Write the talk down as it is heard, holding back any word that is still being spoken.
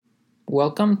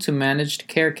Welcome to Managed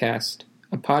Carecast,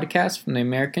 a podcast from the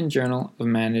American Journal of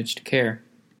Managed Care.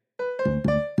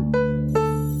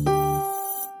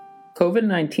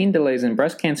 COVID-19 delays in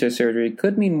breast cancer surgery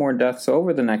could mean more deaths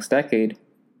over the next decade.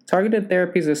 Targeted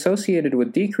therapies associated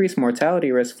with decreased mortality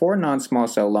risk for non-small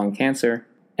cell lung cancer,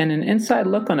 and an inside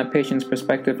look on a patient's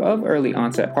perspective of early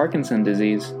onset Parkinson's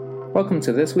disease. Welcome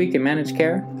to This Week in Managed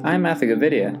Care. I'm Matthew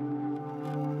Gavidia.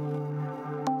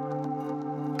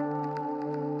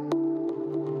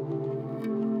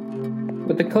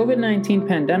 With the COVID-19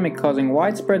 pandemic causing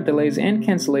widespread delays and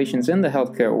cancellations in the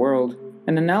healthcare world,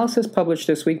 an analysis published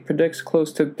this week predicts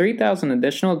close to 3,000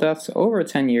 additional deaths over a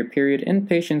 10-year period in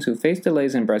patients who face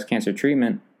delays in breast cancer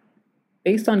treatment.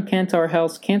 Based on Kantar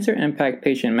Health's Cancer Impact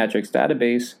Patient Metrics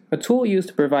database, a tool used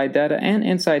to provide data and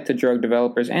insight to drug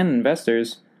developers and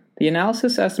investors, the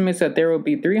analysis estimates that there will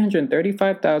be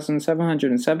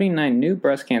 335,779 new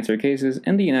breast cancer cases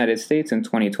in the United States in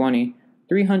 2020,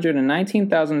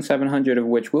 319,700 of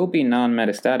which will be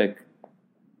non-metastatic.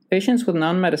 Patients with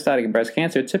non-metastatic breast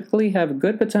cancer typically have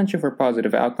good potential for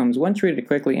positive outcomes when treated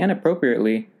quickly and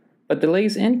appropriately, but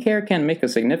delays in care can make a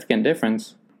significant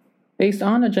difference. Based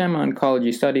on a JAMA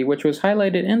Oncology study which was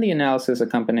highlighted in the analysis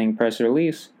accompanying press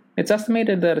release, it's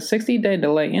estimated that a 60-day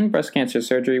delay in breast cancer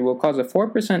surgery will cause a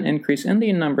 4% increase in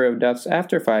the number of deaths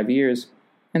after 5 years,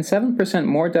 and 7%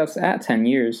 more deaths at 10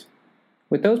 years.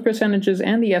 With those percentages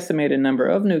and the estimated number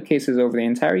of new cases over the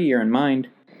entire year in mind,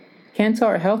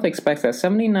 Kantar Health expects that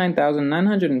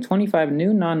 79,925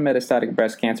 new non-metastatic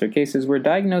breast cancer cases were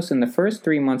diagnosed in the first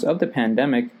 3 months of the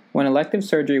pandemic when elective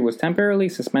surgery was temporarily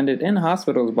suspended in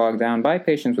hospitals bogged down by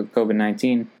patients with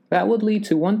COVID-19. That would lead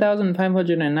to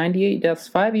 1,598 deaths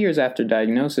 5 years after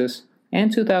diagnosis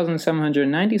and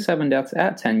 2,797 deaths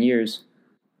at 10 years.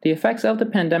 The effects of the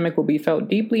pandemic will be felt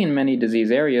deeply in many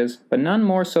disease areas, but none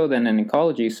more so than in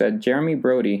oncology, said Jeremy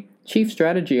Brody, Chief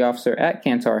Strategy Officer at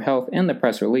Kantar Health in the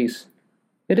press release.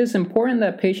 It is important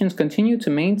that patients continue to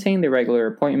maintain their regular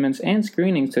appointments and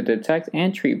screenings to detect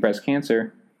and treat breast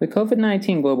cancer. The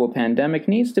COVID-19 global pandemic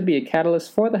needs to be a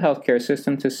catalyst for the healthcare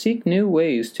system to seek new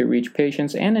ways to reach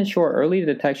patients and ensure early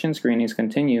detection screenings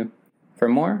continue. For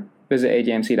more, visit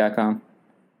ajmc.com.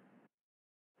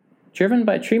 Driven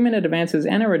by treatment advances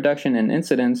and a reduction in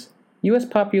incidence, U.S.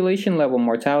 population-level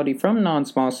mortality from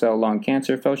non-small cell lung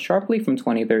cancer fell sharply from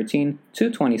 2013 to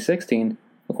 2016,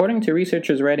 according to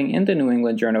researchers writing in the New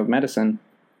England Journal of Medicine.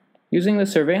 Using the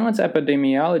Surveillance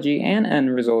Epidemiology and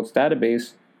End Results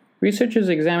database, researchers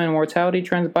examined mortality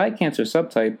trends by cancer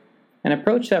subtype, an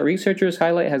approach that researchers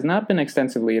highlight has not been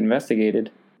extensively investigated.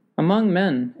 Among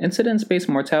men, incidence-based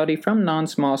mortality from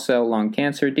non-small cell lung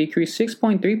cancer decreased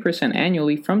 6.3%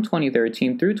 annually from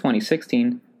 2013 through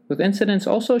 2016, with incidence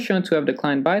also shown to have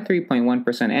declined by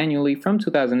 3.1% annually from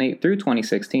 2008 through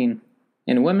 2016.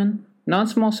 In women,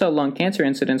 non-small cell lung cancer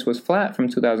incidence was flat from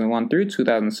 2001 through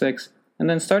 2006, and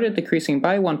then started decreasing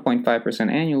by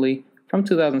 1.5% annually from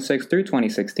 2006 through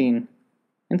 2016.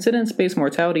 Incidence-based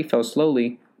mortality fell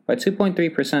slowly, by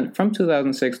 2.3% from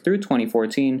 2006 through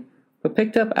 2014, but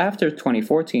picked up after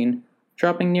 2014,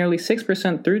 dropping nearly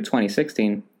 6% through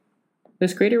 2016.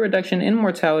 This greater reduction in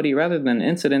mortality rather than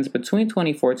incidence between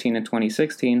 2014 and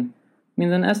 2016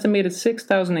 means an estimated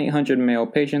 6,800 male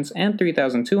patients and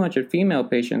 3,200 female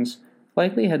patients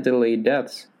likely had delayed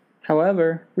deaths.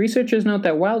 However, researchers note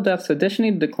that while deaths additionally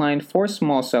declined for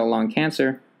small cell lung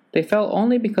cancer, they fell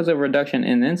only because of reduction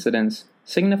in incidence,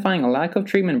 signifying a lack of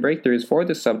treatment breakthroughs for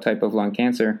this subtype of lung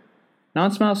cancer.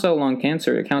 Non-small cell lung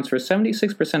cancer accounts for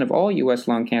 76% of all U.S.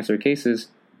 lung cancer cases,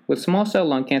 with small cell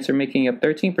lung cancer making up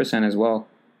 13% as well.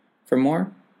 For more,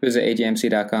 visit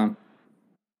ajmc.com.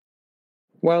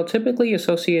 While typically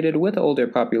associated with older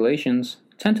populations,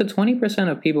 10 to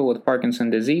 20% of people with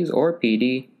Parkinson's disease or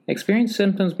PD experience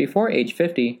symptoms before age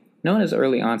 50, known as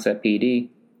early onset PD.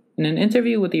 In an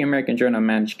interview with the American Journal of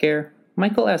Managed Care,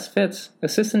 Michael S. Fitz,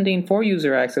 Assistant Dean for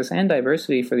User Access and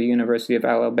Diversity for the University of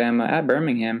Alabama at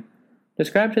Birmingham,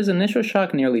 described his initial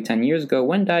shock nearly 10 years ago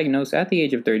when diagnosed at the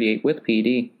age of 38 with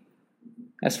PD.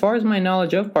 As far as my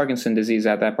knowledge of Parkinson's disease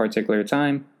at that particular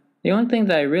time, the only thing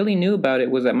that I really knew about it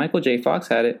was that Michael J. Fox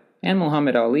had it and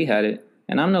Muhammad Ali had it,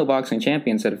 and I'm no boxing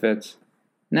champion, said Fitz.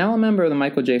 Now a member of the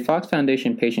Michael J. Fox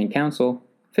Foundation Patient Council,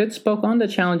 Fitz spoke on the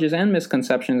challenges and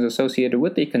misconceptions associated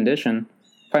with the condition,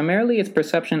 primarily its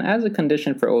perception as a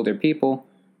condition for older people,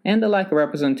 and the lack of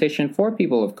representation for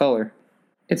people of color.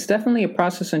 It's definitely a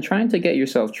process in trying to get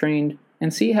yourself trained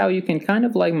and see how you can kind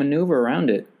of maneuver around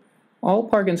it. All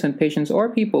Parkinson's patients or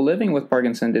people living with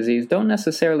Parkinson's disease don't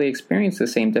necessarily experience the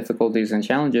same difficulties and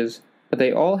challenges, but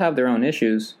they all have their own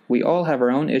issues. We all have our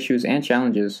own issues and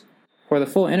challenges. For the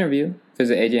full interview,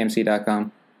 visit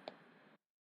ajmc.com.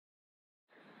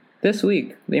 This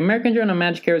week, the American Journal of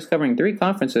Managed Care is covering 3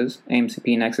 conferences: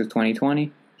 AMCP Nexus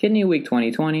 2020, Kidney Week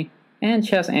 2020, and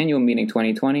CHEST Annual Meeting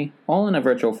 2020, all in a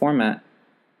virtual format.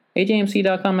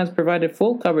 AJMC.com has provided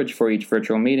full coverage for each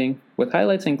virtual meeting, with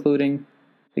highlights including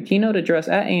the keynote address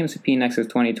at AMCP Nexus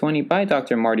 2020 by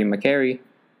Dr. Marty Makary,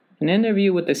 an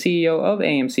interview with the CEO of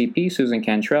AMCP, Susan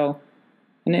Cantrell,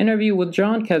 an interview with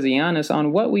John Kazianis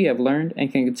on what we have learned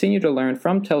and can continue to learn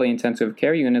from teleintensive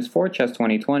care units for CHEST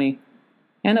 2020,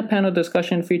 and a panel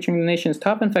discussion featuring the nation's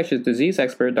top infectious disease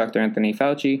expert, Dr. Anthony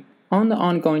Fauci, on the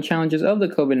ongoing challenges of the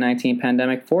COVID-19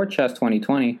 pandemic for CHEST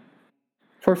 2020.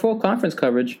 For full conference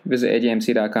coverage, visit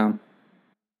AJMC.com.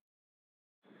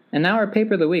 And now our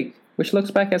paper of the week, which looks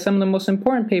back at some of the most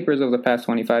important papers of the past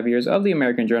 25 years of the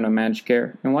American Journal of Managed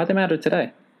Care and why they matter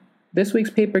today. This week's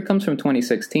paper comes from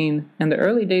 2016 and the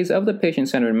early days of the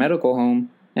patient-centered medical home,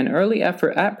 an early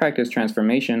effort at practice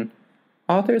transformation.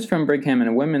 Authors from Brigham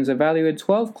and Women's evaluated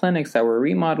 12 clinics that were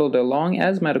remodeled along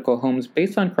as medical homes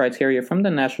based on criteria from the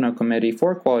National Committee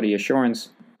for Quality Assurance.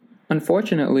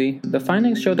 Unfortunately, the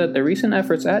findings showed that the recent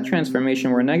efforts at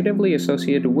transformation were negatively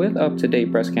associated with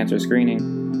up-to-date breast cancer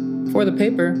screening. For the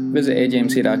paper, visit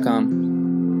AJMC.com.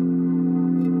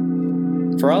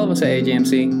 For all of us at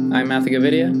AJMC, I'm Matthew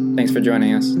Gavidia. Thanks for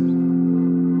joining us.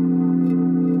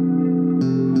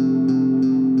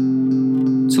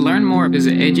 To learn more,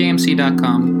 visit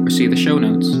ajmc.com or see the show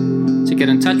notes. To get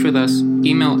in touch with us,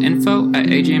 email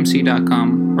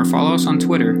info@ajmc.com or follow us on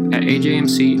Twitter at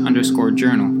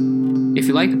ajmc_journal. If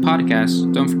you like the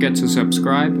podcast, don't forget to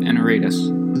subscribe and rate us.